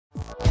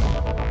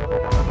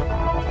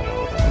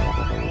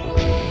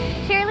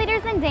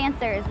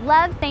dancers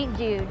love St.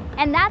 Jude,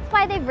 and that's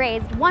why they've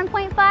raised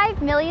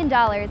 $1.5 million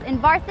in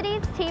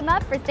Varsity's Team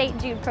Up for St.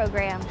 Jude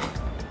program.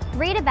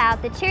 Read about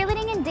the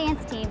cheerleading and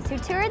dance teams who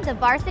toured the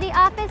Varsity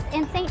office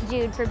in St.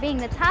 Jude for being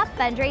the top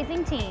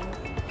fundraising teams.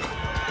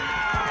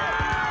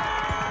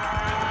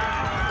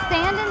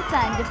 Sand and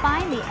Sun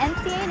defined the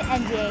NCAA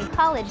and NBA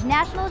College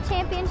National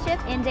Championship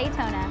in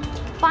Daytona.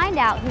 Find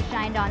out who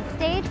shined on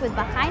stage with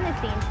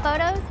behind-the-scenes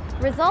photos,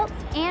 results,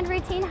 and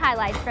routine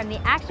highlights from the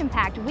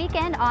action-packed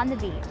weekend on the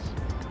beach.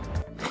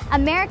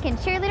 American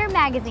Cheerleader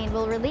Magazine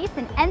will release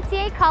an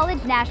NCAA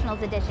College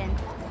Nationals edition.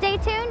 Stay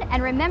tuned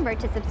and remember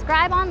to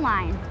subscribe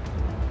online.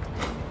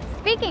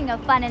 Speaking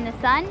of fun in the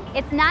sun,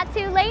 it's not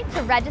too late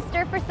to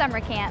register for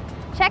summer camp.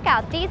 Check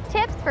out these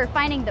tips for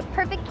finding the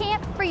perfect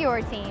camp for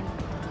your team.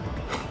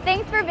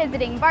 Thanks for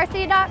visiting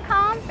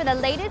Varsity.com for the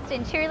latest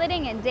in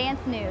cheerleading and dance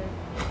news.